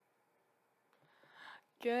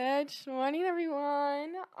Good morning,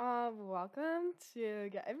 everyone. Welcome to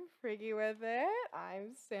Gettin Prigge with it.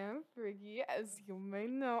 I'm Sam Prigge, as you may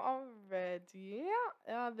know already.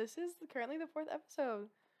 This is currently the fourth episode.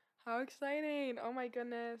 How exciting! Oh my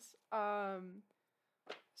goodness.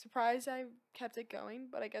 Surprised I kept it going,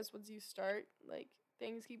 but I guess once you start,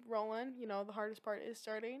 things keep rolling. The hardest part is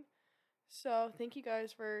starting. So thank you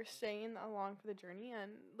guys for staying along for the journey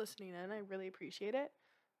and listening in. I really appreciate it.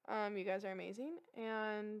 You guys are amazing.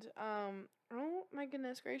 And oh my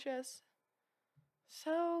goodness gracious.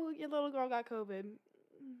 So your little girl got COVID.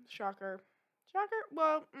 Shocker. Shocker?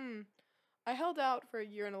 Well, I held out for a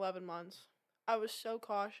year and 11 months. I was so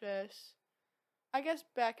cautious. I guess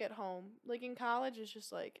back at home, like in college, it's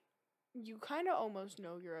just like you kind of almost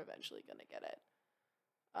know you're eventually gonna get it.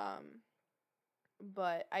 Um,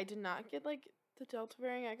 but I did not get like the Delta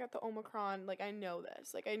variant. I got the Omicron. Like I know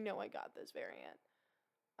this. Like I know I got this variant.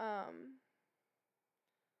 Um,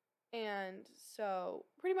 and so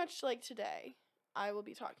pretty much like today, I will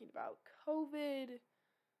be talking about COVID,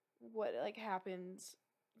 what like happens,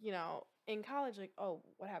 in college, like oh,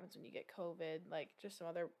 what happens when you get COVID, like just some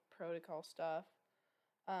other protocol stuff.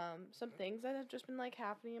 Some things that have just been like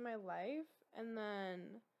happening in my life, and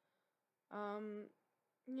then um,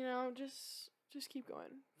 just keep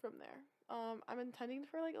going from there. I'm intending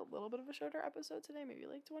for like a little bit of a shorter episode today, maybe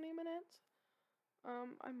like 20 minutes.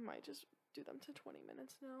 I might just do them to 20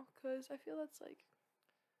 minutes now, because I feel that's like,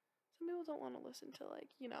 some people don't want to listen to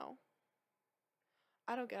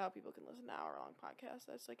I don't get how people can listen to hour-long podcasts.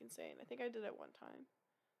 That's like insane. I think I did it one time.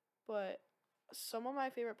 But some of my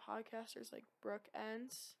favorite podcasters, like Brooke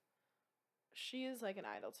Ents, she is like an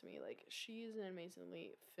idol to me. Like, she is an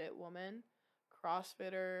amazingly fit woman,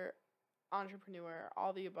 CrossFitter, entrepreneur,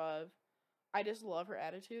 all the above. I just love her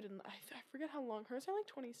attitude, and I forget how long hers are, like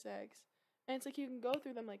 26. And it's like you can go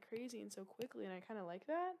through them like crazy and so quickly, and I kind of like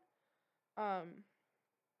that. Um,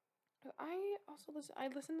 I also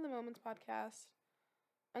listen to the Moments podcast,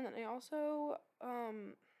 and then I also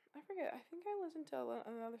I forget. I think I listened to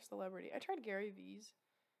another celebrity. I tried Gary V's.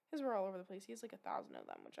 His were all over the place. He has like 1,000 of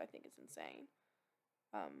them, which I think is insane.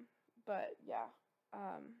 Um, but yeah.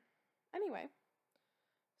 Um, anyway,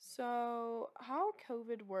 so how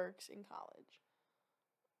COVID works in college.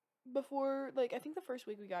 Before, like, I think the first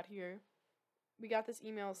week we got here, we got this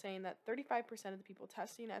email saying that 35% of the people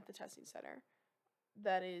testing at the testing center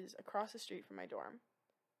that is across the street from my dorm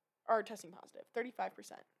are testing positive. 35%.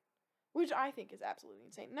 Which I think is absolutely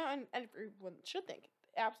insane. No, and everyone should think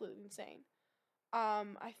absolutely insane.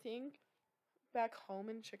 I think back home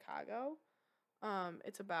in Chicago,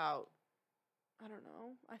 it's about, I don't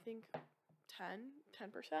know, I think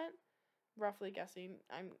 10%, roughly guessing.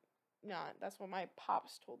 I'm not. That's what my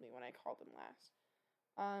pops told me when I called them last.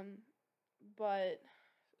 Um, but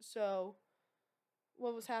so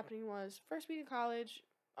what was happening was first week of college,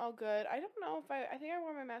 all good. I don't know if I think I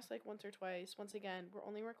wore my mask like once or twice. Once again, we're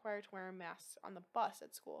only required to wear a mask on the bus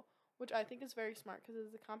at school, which I think is very smart because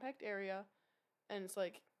it's a compact area, and it's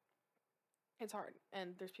like it's hard,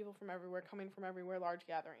 and there's people from everywhere coming from everywhere, large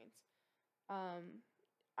gatherings. Um,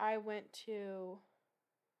 I went to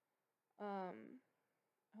um,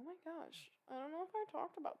 oh my gosh, I don't know if I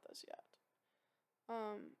talked about this yet.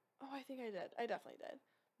 Oh, I think I did. I definitely did.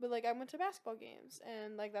 But like I went to basketball games,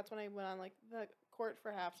 and like that's when I went on like the court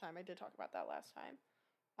for halftime. I did talk about that last time.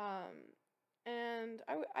 Um and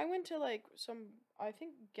I went to like some, I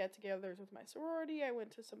think, get-togethers with my sorority. I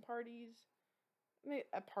went to some parties.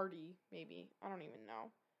 A party maybe. I don't even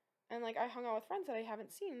know. And like I hung out with friends that I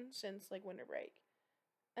haven't seen since like winter break.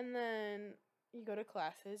 And then you go to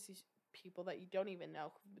classes, these people that you don't even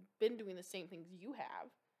know who've been doing the same things you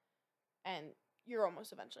have, and you're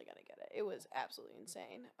almost eventually gonna get it. It was absolutely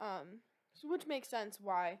insane. Which makes sense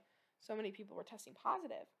why so many people were testing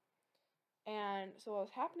positive. And so what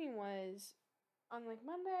was happening was on like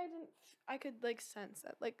Monday, I could like sense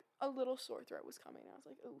that like a little sore throat was coming. I was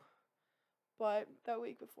like, ooh. But that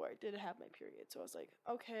week before, I did have my period, so I was like,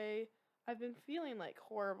 okay, I've been feeling like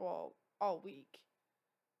horrible all week.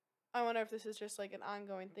 I wonder if this is just like an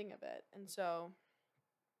ongoing thing of it. And so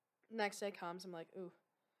next day comes, I'm like, ooh,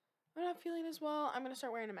 I'm not feeling as well. I'm going to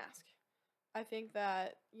start wearing a mask. I think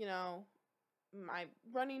that, my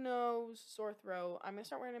runny nose, sore throat, I'm going to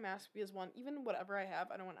start wearing a mask because, one, even whatever I have,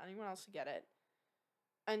 I don't want anyone else to get it.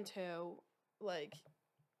 And two, like,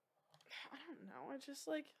 I don't know. It's just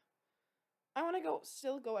like, I want to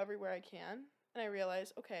still go everywhere I can. And I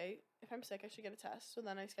realize, okay, if I'm sick, I should get a test. So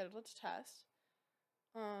then I scheduled a test.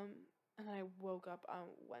 And I woke up on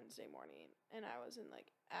Wednesday morning and I was in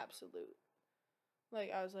like absolute,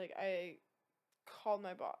 like, I was like, I called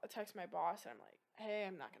my boss, text my boss, and I'm like, hey,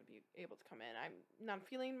 I'm not going to be able to come in. I'm not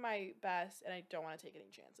feeling my best and I don't want to take any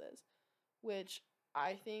chances, which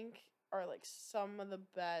I think are like some of the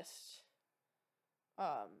best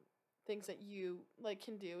things that you like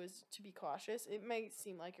can do is to be cautious. It may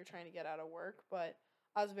seem like you're trying to get out of work, but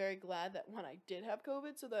I was very glad that when I did have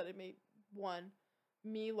COVID, so that it made one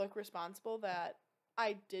me look responsible, that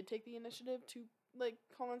I did take the initiative to like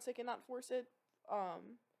call in sick and not force it.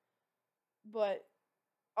 But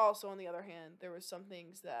also on the other hand, there was some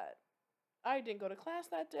things that I didn't go to class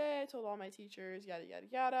that day. I told all my teachers, yada yada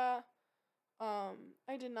yada.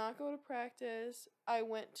 I did not go to practice. I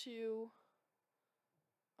went to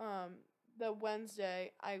the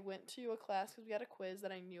Wednesday. I went to a class because we had a quiz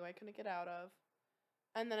that I knew I couldn't get out of,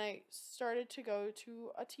 and then I started to go to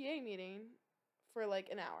a TA meeting for like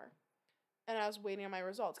an hour, and I was waiting on my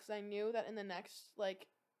results because I knew that in the next like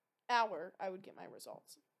hour I would get my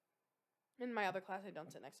results. In my other class, I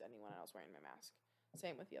don't sit next to anyone. I was wearing my mask.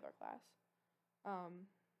 Same with the other class.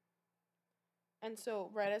 And so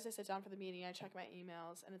right as I sit down for the meeting, I check my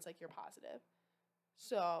emails, and it's like, you're positive.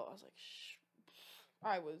 So I was like,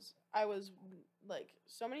 I was like,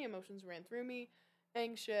 so many emotions ran through me,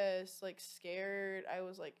 anxious, like scared. I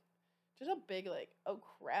was like, just a big like, oh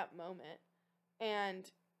crap moment. And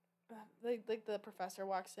like the professor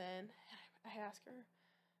walks in, and I ask her,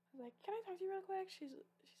 I was like, can I talk to you real quick? She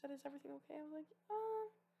said, is everything okay? I was like,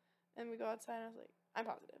 and we go outside, and I was like, I'm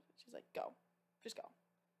positive. She's like, go, just go.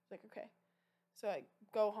 I was like, okay. So I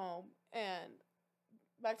go home and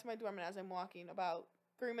back to my dorm, and as I'm walking, about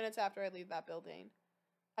 3 minutes after I leave that building,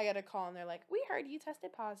 I get a call, and they're like, we heard you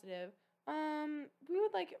tested positive. We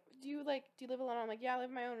would like, do you live alone? I'm like, yeah, I live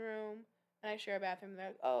in my own room, and I share a bathroom. And they're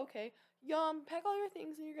like, oh, okay. Pack all your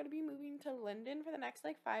things, and you're gonna be moving to Linden for the next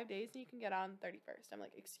like 5 days, and you can get on 31st. I'm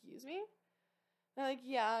like, excuse me? They're like,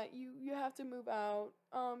 yeah, you have to move out,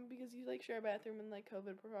 because you like share a bathroom and like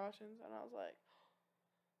COVID precautions. And I was like,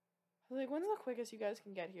 when's the quickest you guys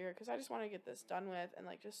can get here? Because I just want to get this done with and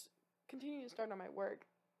like just continue to start on my work.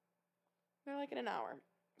 They're like, in an hour.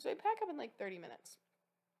 So I pack up in like 30 minutes.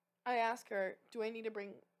 I ask her, do I need to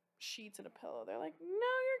bring sheets and a pillow? They're like, no,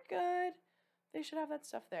 you're good. They should have that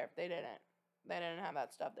stuff there. They didn't. They didn't have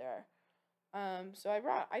that stuff there. So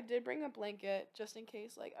I did bring a blanket just in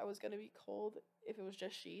case like I was gonna be cold if it was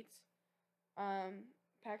just sheets.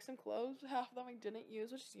 Packed some clothes. Half of them I didn't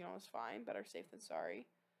use, which is fine. Better safe than sorry.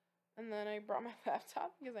 And then I brought my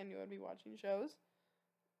laptop because I knew I'd be watching shows.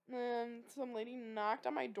 And some lady knocked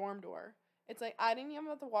on my dorm door. It's like, I didn't even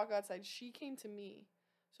have to walk outside. She came to me.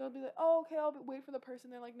 So I'll be like, oh, okay, wait for the person.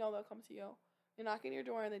 They're like, no, they'll come to you. They knock on your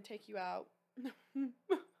door and they take you out.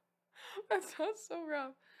 That sounds so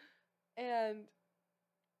rough. And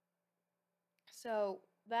so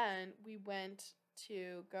then we went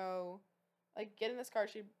to go, like, get in this car.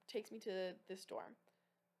 She takes me to this dorm.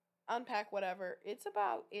 Unpack, whatever. It's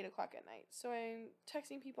about 8 o'clock at night. So I'm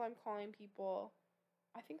texting people. I'm calling people.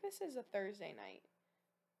 I think this is a Thursday night.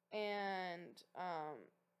 And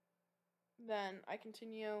then I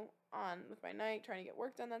continue on with my night, trying to get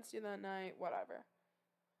work done that's due that night, whatever.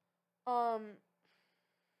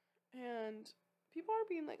 And people are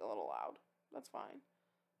being like a little loud. That's fine.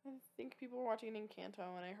 I think people were watching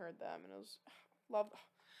Encanto and I heard them, and it was love.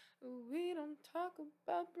 We don't talk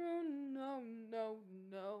about Bruno, no,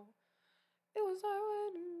 no. It was our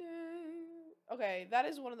wedding day. Okay, that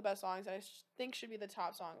is one of the best songs. I think should be the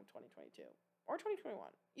top song of 2022 or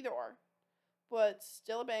 2021, either or. But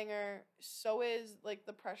still a banger. So is like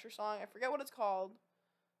the Pressure song. I forget what it's called.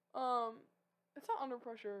 It's not Under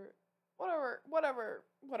Pressure. Whatever.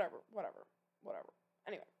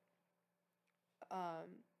 Anyway.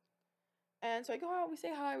 And so I go out, we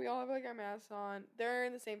say hi, we all have like our masks on. They're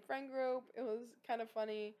in the same friend group. It was kind of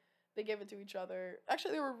funny. They gave it to each other.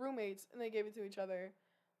 Actually, they were roommates and they gave it to each other.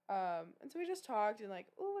 And so we just talked and like,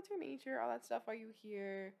 oh, what's your major? All that stuff. Why are you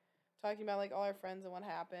here? Talking about like all our friends and what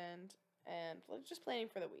happened, and just planning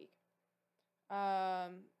for the week.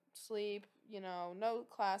 Sleep, no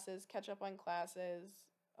classes, catch up on classes,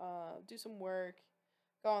 do some work,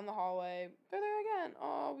 go in the hallway. They're there again.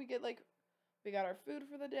 Oh, we got our food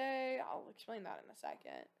for the day. I'll explain that in a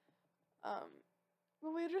second.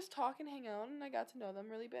 But we would just talk and hang out, and I got to know them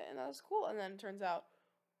really bit, and that was cool. And then it turns out,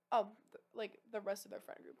 the rest of their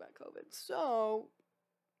friend group got COVID. So,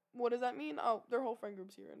 what does that mean? Oh, their whole friend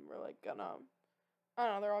group's here, and we're like gonna, I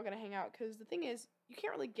don't know, they're all gonna hang out. Because the thing is, you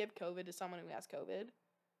can't really give COVID to someone who has COVID.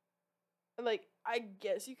 Like, I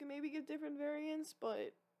guess you can maybe give different variants,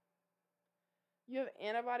 but you have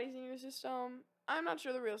antibodies in your system. I'm not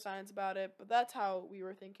sure the real science about it, but that's how we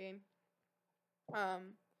were thinking.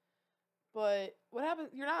 But what happens,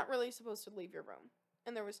 you're not really supposed to leave your room.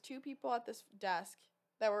 and there was 2 people at this desk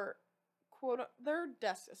that were they're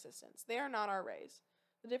desk assistants. They are not RAs.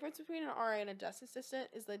 The difference between an RA and a desk assistant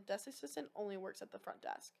is the desk assistant only works at the front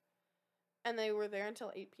desk. And they were there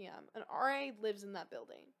until 8 p.m. An RA lives in that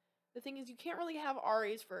building. The thing is, you can't really have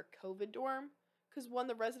RAs for a COVID dorm because when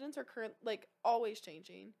the residents are always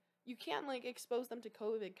changing, you can't expose them to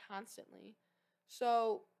COVID constantly.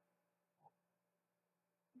 So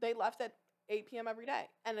they left at 8 p.m. every day,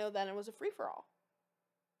 and then it was a free for all.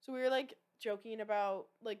 So we were joking about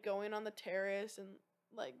going on the terrace and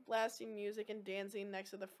blasting music and dancing next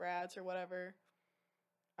to the frats or whatever.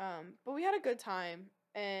 But we had a good time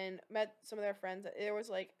and met some of their friends. There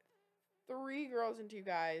was 3 girls and 2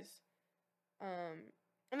 guys.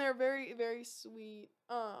 And they're very, very sweet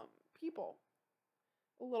people.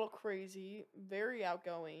 A little crazy, very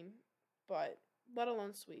outgoing, but let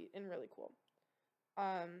alone sweet and really cool.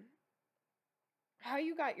 How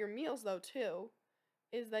you got your meals though too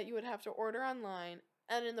is that you would have to order online,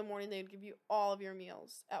 and in the morning they would give you all of your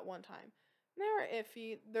meals at one time. And they were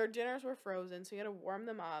iffy. Their dinners were frozen, so you had to warm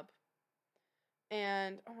them up.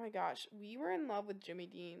 And oh my gosh, we were in love with Jimmy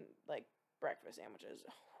Dean breakfast sandwiches.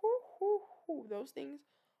 Those things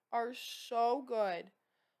are so good.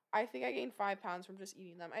 I think I gained 5 pounds from just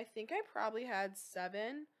eating them. I think I probably had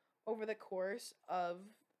 7 over the course of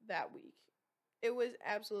that week. It was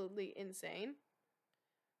absolutely insane.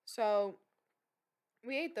 So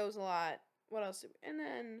we ate those a lot. What else did we? And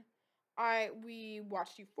then we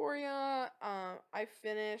watched Euphoria. I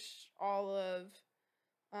finished all of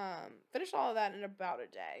that in about a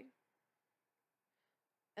day.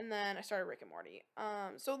 And then I started Rick and Morty.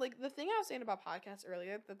 So the thing I was saying about podcasts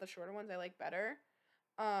earlier, that the shorter ones I like better.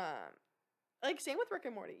 Same with Rick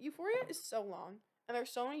and Morty. Euphoria is so long, and there's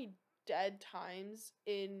so many dead times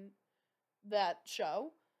in that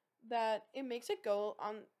show that it makes it go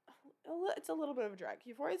on. It's a little bit of a drag.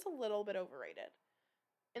 Euphoria is a little bit overrated,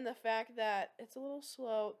 in the fact that it's a little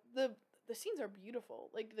slow. The scenes are beautiful,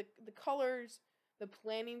 the colors, the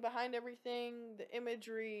planning behind everything, the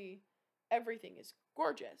imagery, everything is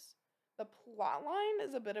gorgeous. The plot line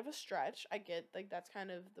is a bit of a stretch. I get that's kind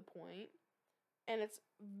of the point, and it's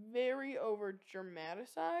very over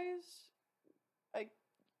dramatized,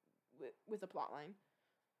 with the plot line.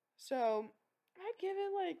 So I'd give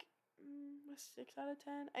it a 6 out of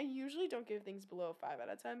 10. I usually don't give things below 5 out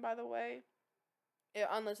of 10, by the way,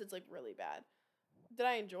 unless it's really bad. Did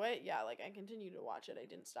I enjoy it? Yeah, I continued to watch it. I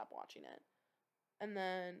didn't stop watching it. And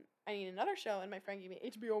then I need another show, and my friend gave me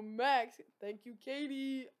HBO Max. Thank you,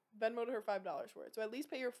 Katie. Venmoed her $5 for it. So at least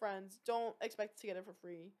pay your friends. Don't expect to get it for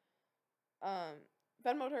free.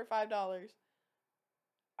 Venmoed her $5.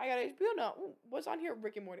 I got HBO now. Ooh, what's on here?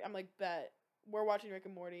 Rick and Morty. I'm bet. We're watching Rick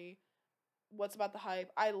and Morty. What's about the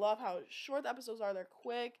hype? I love how short the episodes are. They're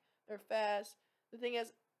quick. They're fast. The thing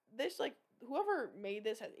is, this whoever made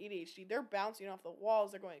this has ADHD. They're bouncing off the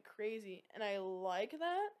walls. They're going crazy, and I like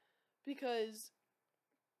that because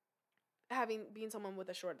being someone with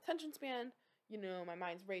a short attention span, my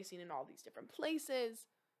mind's racing in all these different places.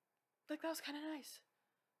 That was kind of nice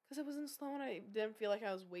because it wasn't slow, and I didn't feel like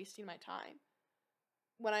I was wasting my time.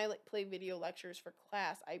 When I play video lectures for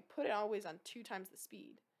class, I put it always on 2 times the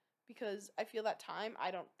speed. Because I feel that time,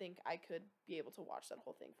 I don't think I could be able to watch that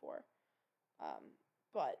whole thing for.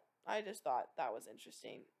 But I just thought that was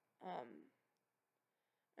interesting.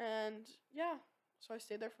 And yeah, so I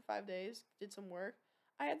stayed there for 5 days, did some work.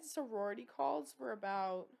 I had sorority calls for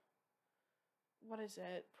about,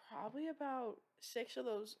 probably about 6 of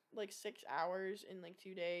those, 6 hours in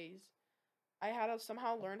 2 days. I had to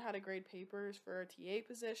somehow learn how to grade papers for a TA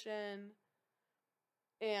position.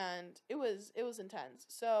 And it was intense.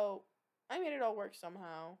 So I made it all work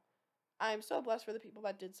somehow. I'm so blessed for the people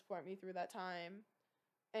that did support me through that time.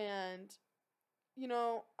 And,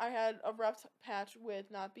 I had a rough patch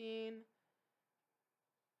with not being...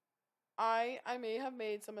 I may have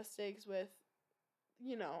made some mistakes with,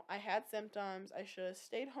 I had symptoms. I should have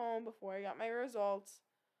stayed home before I got my results.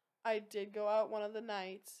 I did go out one of the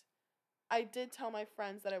nights. I did tell my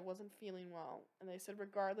friends that I wasn't feeling well, and they said,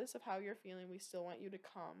 regardless of how you're feeling, we still want you to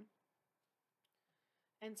come.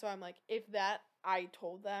 And so I'm I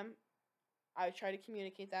told them, I tried to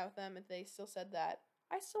communicate that with them, and they still said that.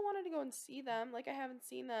 I still wanted to go and see them. I haven't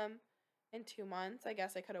seen them in 2 months. I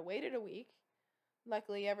guess I could have waited a week.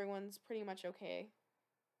 Luckily, everyone's pretty much okay.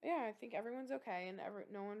 Yeah, I think everyone's okay, and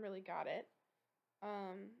no one really got it.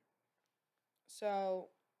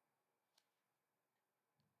 So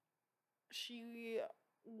she's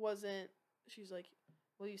like,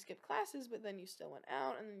 well, you skipped classes, but then you still went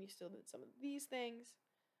out, and then you still did some of these things.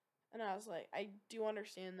 And I was like, I do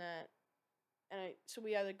understand that, so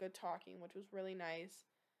we had a good talking, which was really nice.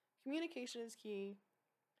 Communication is key.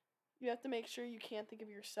 You have to make sure you can't think of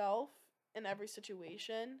yourself in every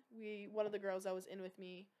situation. One of the girls that was in with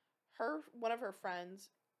me, one of her friends,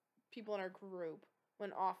 people in our group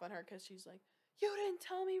went off on her because she's like, "You didn't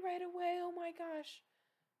tell me right away. Oh my gosh!"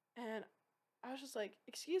 And I was just like,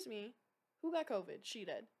 "Excuse me, who got COVID? She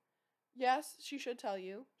did. Yes, she should tell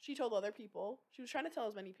you. She told other people. She was trying to tell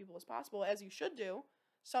as many people as possible, as you should do.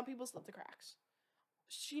 Some people slip the cracks.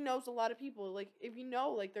 She knows a lot of people. Like, if you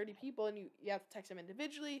know, like, 30 people and you have to text them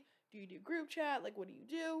individually, do you do group chat? Like, what do you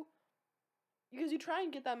do? Because you try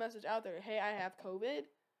and get that message out there. Hey, I have COVID.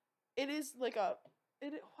 It is like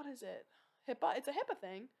what is it? HIPAA. It's a HIPAA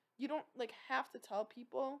thing. You don't, like, have to tell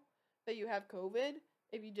people that you have COVID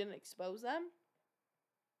if you didn't expose them.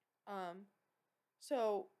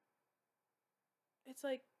 So it's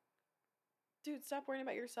like, dude, stop worrying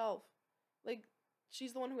about yourself. Like,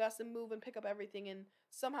 she's the one who has to move and pick up everything and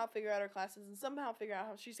somehow figure out her classes and somehow figure out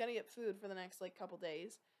how she's gonna get food for the next, like, couple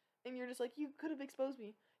days. And you're just like, you could have exposed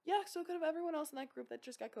me. Yeah, so could have everyone else in that group that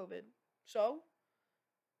just got COVID. So,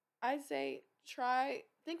 I'd say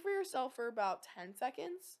think for yourself for about 10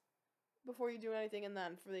 seconds before you do anything, and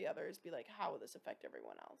then for the others, be like, how will this affect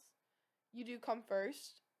everyone else? You do come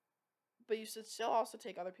first, but you should still also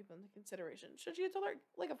take other people into consideration. Should you tell her?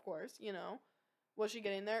 Like, of course, Was she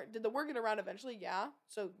getting there? Did the word get around eventually? Yeah.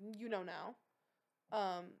 So, you know now.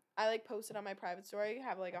 I, like, posted on my private story,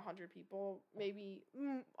 have, like, 100 people, maybe,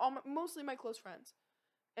 mostly my close friends.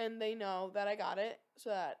 And they know that I got it,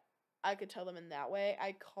 so that I could tell them in that way.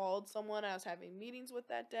 I called someone I was having meetings with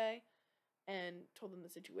that day and told them the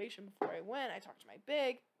situation before I went. I talked to my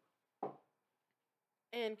big.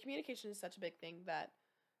 And communication is such a big thing that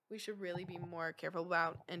we should really be more careful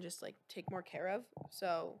about and just, like, take more care of.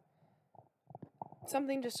 So,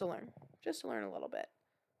 something just to learn a little bit.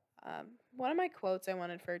 One of my quotes I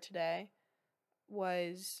wanted for today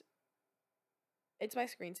was, it's my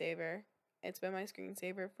screensaver. It's been my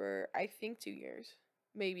screensaver for, I think, 2 years,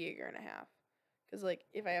 maybe a year and a half. Because, like,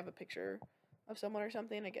 if I have a picture of someone or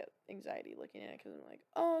something, I get anxiety looking at it because I'm like,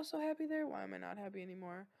 oh, so happy there. Why am I not happy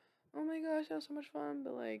anymore? Oh my gosh, that was so much fun.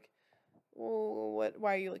 But, like, well,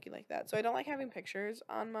 why are you looking like that? So I don't like having pictures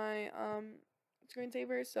on my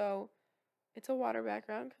screensaver. So it's a water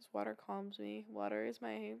background because water calms me. Water is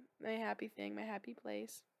my happy thing, my happy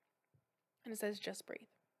place. And it says, just breathe.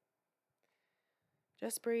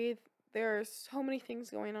 Just breathe. There are so many things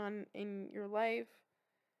going on in your life.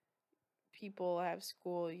 People have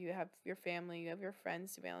school, you have your family, you have your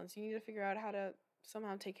friends to balance. You need to figure out how to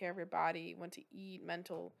somehow take care of your body, when to eat,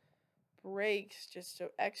 mental breaks, just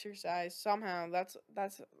to exercise. Somehow, that's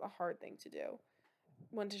a hard thing to do.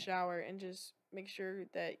 When to shower, and just make sure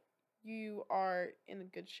that you are in a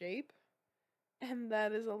good shape. And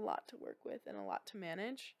that is a lot to work with and a lot to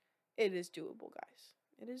manage. It is doable, guys.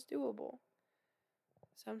 It is doable.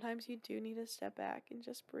 Sometimes you do need to step back and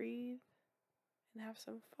just breathe and have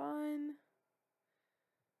some fun.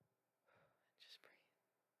 Just breathe.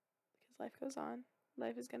 Because life goes on.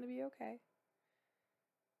 Life is going to be okay.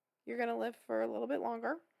 You're going to live for a little bit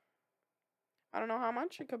longer. I don't know how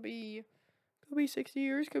much. It could be 60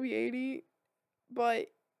 years, could be 80. But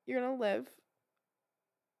you're going to live.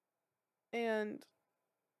 And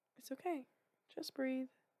it's okay. Just breathe.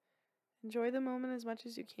 Enjoy the moment as much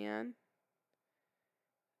as you can.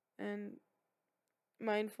 And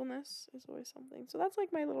mindfulness is always something. So that's,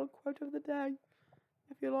 like, my little quote of the day.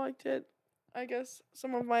 If you liked it, I guess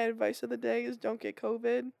some of my advice of the day is don't get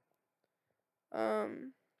COVID. I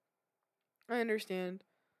understand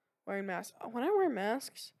wearing masks. When I wear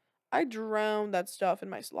masks, I drown that stuff in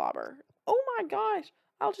my slobber. Oh my gosh.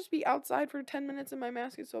 I'll just be outside for 10 minutes and my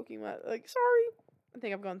mask is soaking wet. Like, sorry. I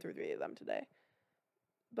think I've gone through 3 of them today.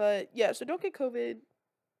 But yeah, so don't get COVID.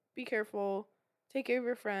 Be careful. Take care of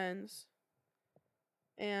your friends.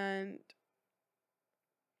 And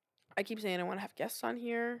I keep saying I want to have guests on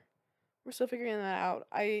here. We're still figuring that out.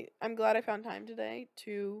 I'm glad I found time today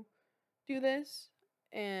to do this.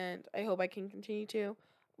 And I hope I can continue to.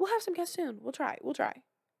 We'll have some guests soon. We'll try.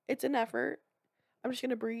 It's an effort. I'm just going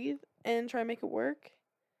to breathe and try and make it work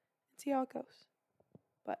and see how it goes.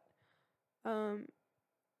 But,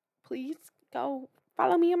 please go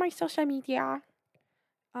follow me on my social media.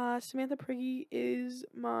 Samantha Prigge is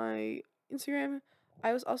my Instagram.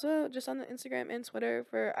 I was also just on the Instagram and Twitter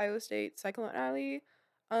for Iowa State Cyclone Alley.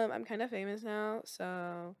 I'm kind of famous now,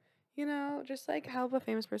 so, just, like, help a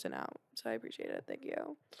famous person out. So I appreciate it. Thank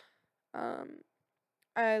you.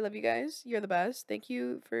 I love you guys. You're the best. Thank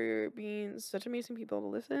you for being such amazing people to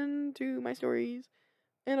listen to my stories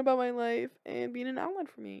and about my life and being an outlet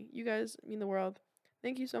for me. You guys mean the world.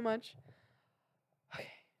 Thank you so much.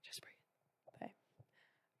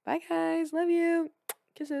 Bye, guys. Love you.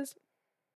 Kisses.